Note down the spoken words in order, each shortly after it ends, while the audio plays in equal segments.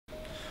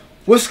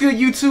What's good,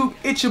 YouTube?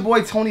 It's your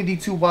boy Tony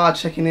D2 Wild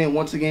checking in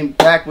once again,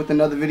 back with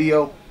another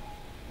video.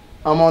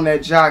 I'm on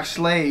that Jock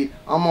Slade.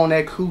 I'm on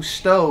that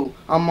Cousteau.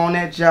 I'm on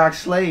that Jock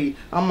Slade.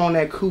 I'm on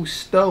that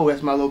Cousteau.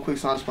 That's my little quick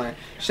song playing.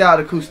 Shout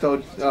out to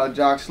Cousteau,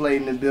 Jock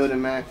Slade in the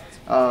building, man.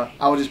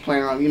 I was just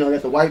playing around. You know,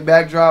 got the white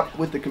backdrop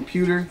with the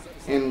computer,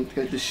 and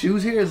the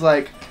shoes here is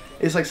like,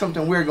 it's like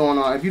something weird going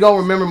on. If you don't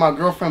remember, my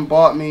girlfriend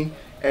bought me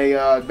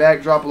a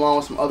backdrop along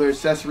with some other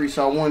accessories,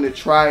 so I wanted to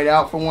try it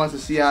out for once to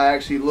see how it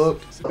actually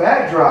looked.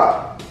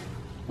 Backdrop.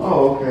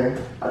 Oh,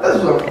 okay.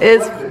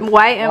 It's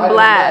white and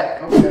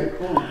black. Okay,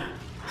 cool.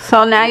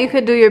 So now you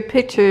could do your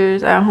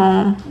pictures at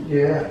home.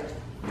 Yeah.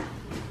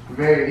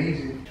 Very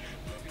easy.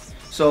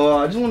 So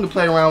I just wanted to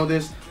play around with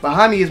this.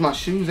 Behind me is my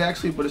shoes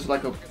actually, but it's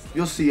like a,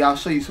 you'll see, I'll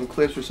show you some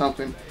clips or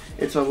something.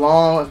 It's a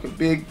long, like a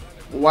big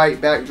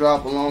white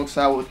backdrop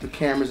alongside with the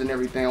cameras and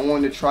everything. I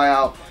wanted to try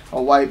out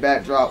a white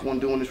backdrop when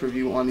doing this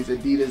review on these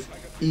Adidas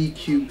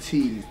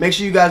Eqt. Make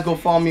sure you guys go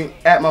follow me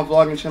at my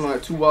vlogging channel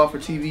at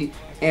 2Wild4TV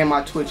and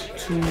my Twitch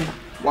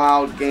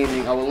 2Wild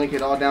Gaming. I will link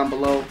it all down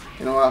below.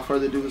 And without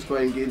further ado, let's go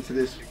ahead and get into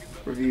this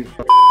review.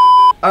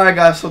 Alright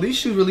guys, so these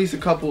shoes released a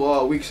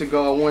couple weeks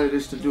ago. I wanted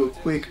us to do a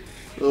quick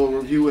little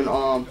review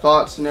and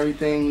thoughts and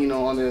everything, you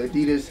know, on the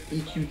Adidas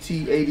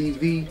Eqt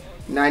Adv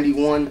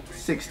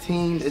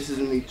 9116. This is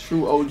in the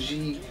true OG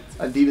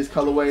Adidas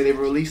colorway. They've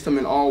released them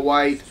in all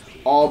white,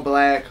 all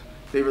black.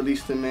 They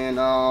released them in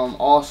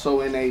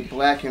also in a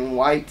black and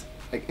white,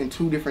 like in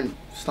two different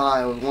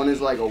styles. One is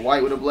like a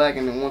white with a black,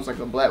 and then one's like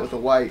a black with a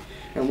white.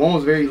 And one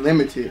was very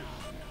limited.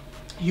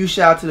 Huge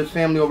shout out to the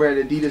family over at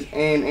Adidas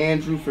and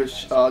Andrew for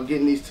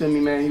getting these to me,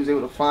 man. He was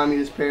able to find me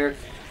this pair,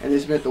 and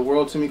this meant the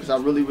world to me because I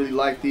really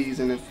like these,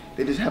 and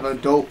they just have a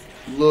dope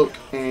look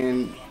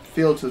and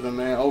feel to them,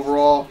 man.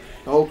 Overall,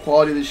 the whole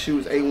quality of the shoe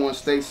is A1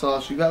 steak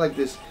sauce. You got like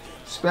this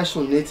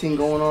special knitting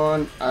going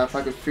on. If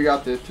I could figure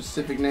out the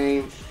specific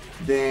name,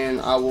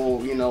 then I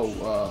will, you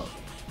know,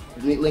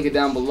 link it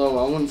down below.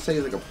 I wouldn't say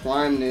it's like a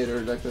prime knit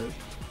or like a,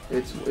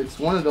 it's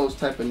one of those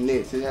type of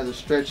knits. It has a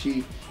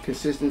stretchy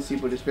consistency,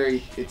 but it's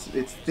very, it's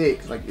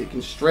thick. Like it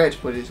can stretch,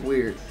 but it's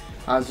weird.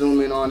 I zoom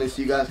in on it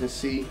so you guys can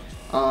see.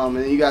 And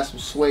then you got some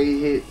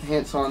suede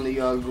hints on the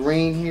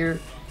green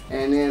here,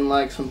 and then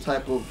like some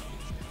type of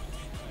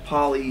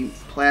poly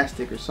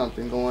plastic or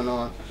something going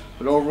on.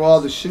 But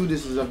overall, the shoe,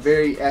 this is a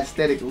very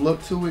aesthetic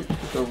look to it.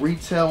 The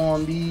retail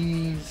on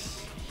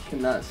these,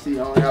 cannot see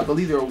on here. I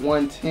believe they're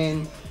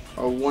 110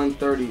 or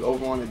 130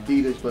 over on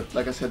Adidas, but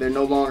like I said, they're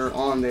no longer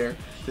on there.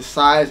 The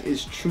size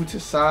is true to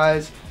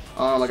size.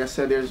 Like I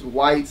said, there's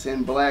whites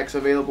and blacks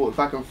available. If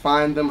I can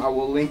find them, I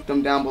will link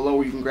them down below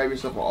where you can grab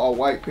yourself an all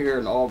white pair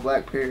and all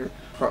black pair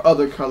or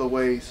other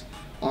colorways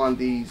on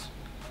these.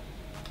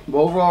 But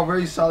overall,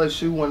 very solid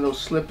shoe. One of those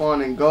slip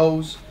on and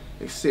goes.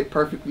 They sit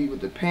perfectly with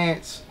the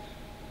pants,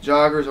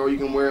 joggers, or you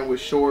can wear them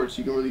with shorts.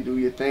 You can really do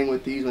your thing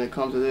with these when it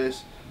comes to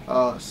this.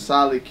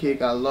 Solid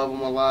kick. I love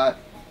them a lot.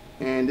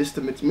 And this,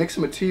 the mix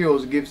of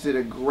materials gives it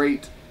a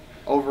great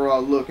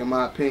overall look, in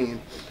my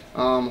opinion.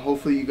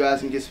 Hopefully you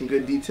guys can get some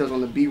good details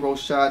on the B-roll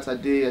shots. I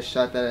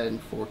shot that in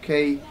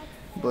 4K,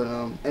 but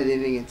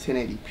editing in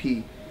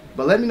 1080p.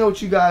 But let me know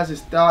what you guys'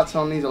 thoughts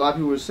on these. A lot of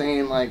people were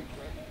saying like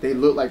they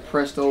look like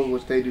Prestos,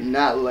 which they do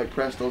not look like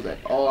Prestos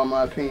at all, in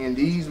my opinion.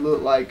 These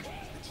look like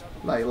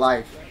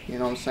life. You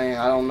know what I'm saying?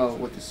 I don't know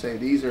what to say.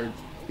 These are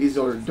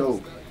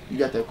dope. You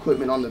got the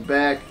equipment on the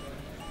back,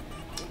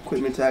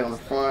 equipment tag on the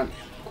front,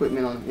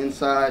 equipment on the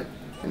inside,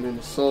 and then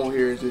the sole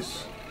here is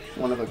just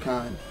one of a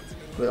kind.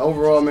 But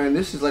overall, man,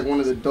 this is like one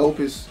of the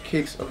dopest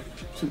kicks of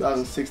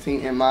 2016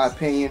 in my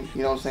opinion.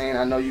 You know what I'm saying?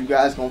 I know you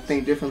guys gonna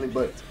think differently,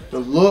 but the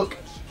look,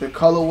 the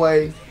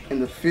colorway,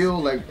 and the feel,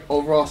 like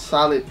overall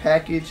solid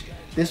package,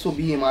 this will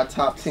be in my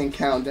top 10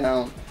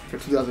 countdown for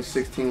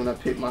 2016 when I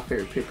pick my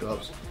favorite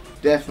pickups.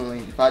 Definitely.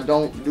 If I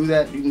don't do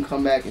that, you can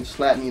come back and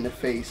slap me in the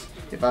face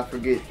if I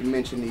forget to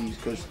mention these,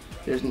 because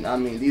there's, I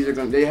mean, these are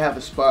gonna, they have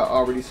a spot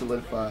already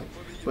solidified.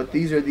 But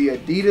these are the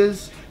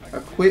Adidas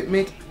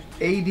Equipment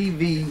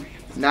Adv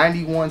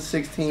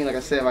 9116. Like I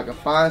said, if I can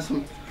find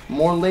some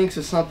more links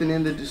or something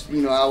in the,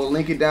 you know, I will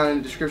link it down in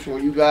the description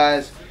where you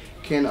guys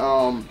can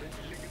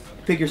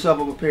pick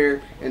yourself up a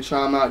pair and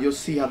try them out. You'll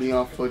see how the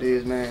on-foot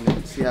is, man,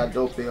 and see how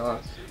dope they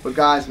are. But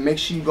guys, make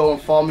sure you go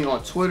and follow me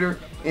on Twitter,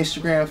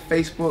 Instagram,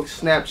 Facebook,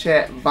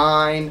 Snapchat,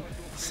 Vine,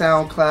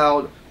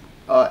 SoundCloud,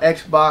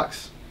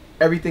 Xbox,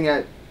 everything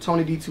at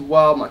Tony D2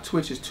 Wild. My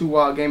Twitch is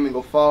 2Wild Gaming.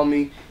 Go follow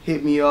me,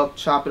 hit me up,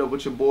 chop it up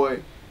with your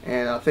boy.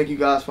 And thank you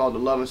guys for all the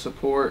love and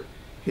support.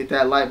 Hit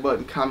that like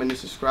button, comment, and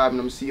subscribe, and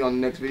I'm going to see you on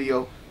the next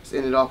video. Let's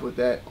end it off with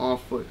that on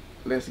foot.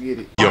 Let's get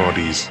it.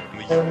 Yardies.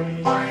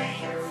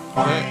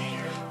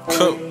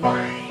 Cool.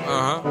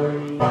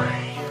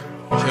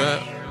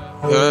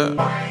 Yeah.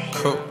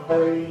 Cool.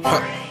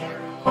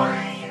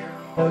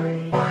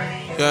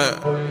 Yeah.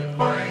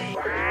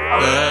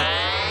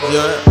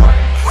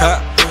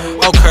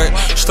 Okay.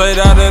 Stayed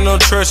out in the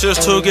trenches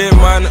to get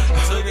money.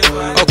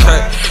 Okay.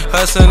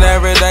 Hustling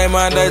every day,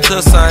 Monday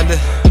to Sunday.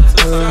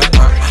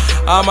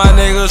 All my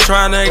niggas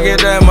tryna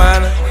get that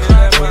money.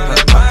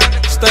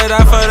 Stayed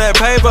out for that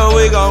paper,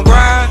 we gon' grind.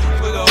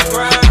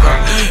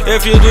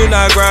 If you do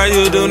not grind,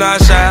 you do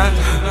not shine.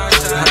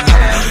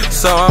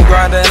 So I'm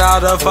grinding all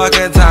the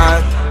fucking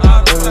time.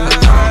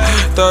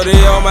 30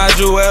 on my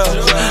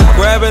jewels,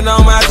 grabbing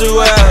on my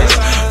jewels.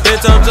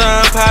 Bitch, I'm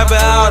trying to pop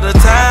it all the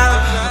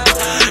time.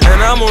 And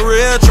I'm a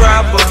real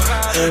trapper,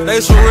 they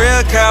some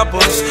real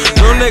cappers.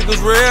 Them niggas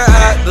real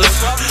actors.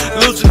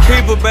 Lucha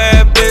keep a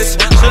bad bitch,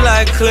 she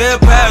like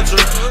Cleopatra.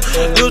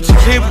 Lucha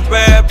keep a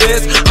bad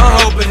bitch,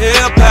 I'm hoping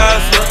he'll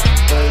pass her.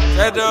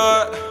 They do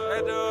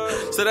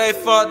it, so they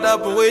fucked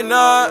up and we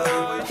not.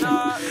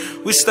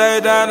 We stay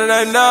down and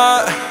they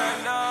not.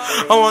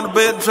 I want a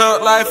big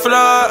truck like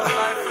flood.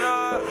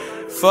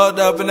 Fucked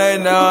up and they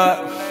not.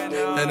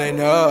 And they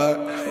not.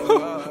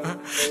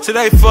 So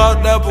they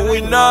fucked up and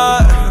we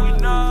not.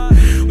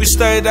 We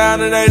stay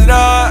down and they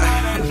not.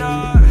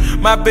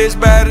 My bitch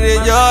better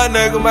than yours,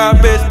 nigga. My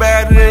bitch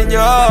better than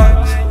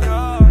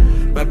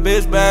yours. My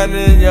bitch better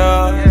than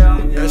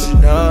yours. Yeah, she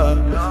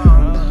not.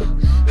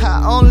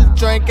 I only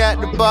drink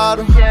at the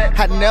bottom,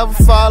 I never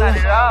follow.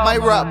 Might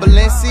rock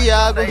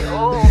Balenciaga,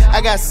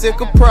 I got sick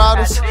of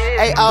products.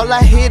 Ayy, all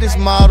I hit is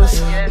models.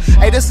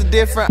 Ayy, this a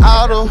different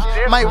auto.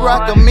 Might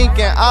rock a mink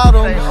and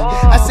autumn.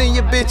 I seen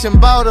your bitch and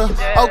bought her.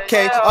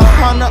 Okay,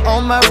 100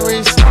 on my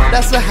wrist,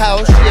 that's a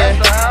house,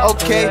 yeah.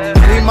 Okay,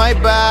 we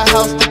might buy a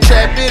house to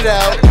trap it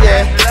out,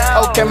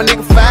 yeah. Okay, my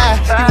nigga 5,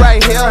 he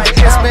right here.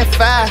 I spent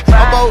 5,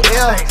 I'm both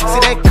ill.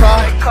 See that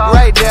car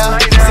right there,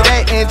 see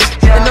that engine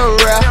in the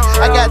rear.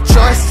 I got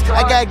choice,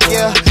 I got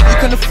gear, you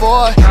can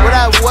afford what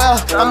I wear.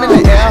 I'm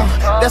in the air,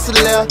 that's a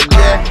lil',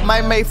 yeah.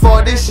 Might make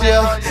for this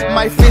year,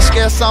 might fish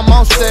scale some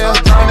on sale.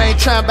 And I ain't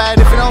tryna buy it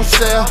if it don't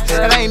sell.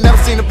 And I ain't never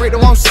seen a brick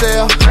that won't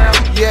sell.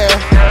 Yeah,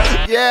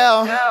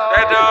 yeah.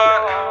 They do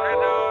it,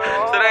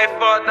 so they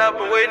fucked up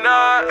and we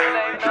not.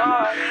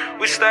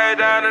 We stay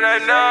down and they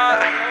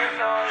not.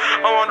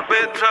 I want a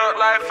big truck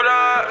like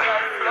flood.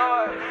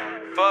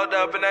 Fucked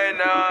up and they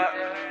not.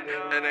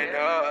 And they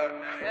not.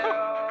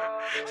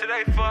 So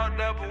they fucked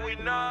up and we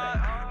not.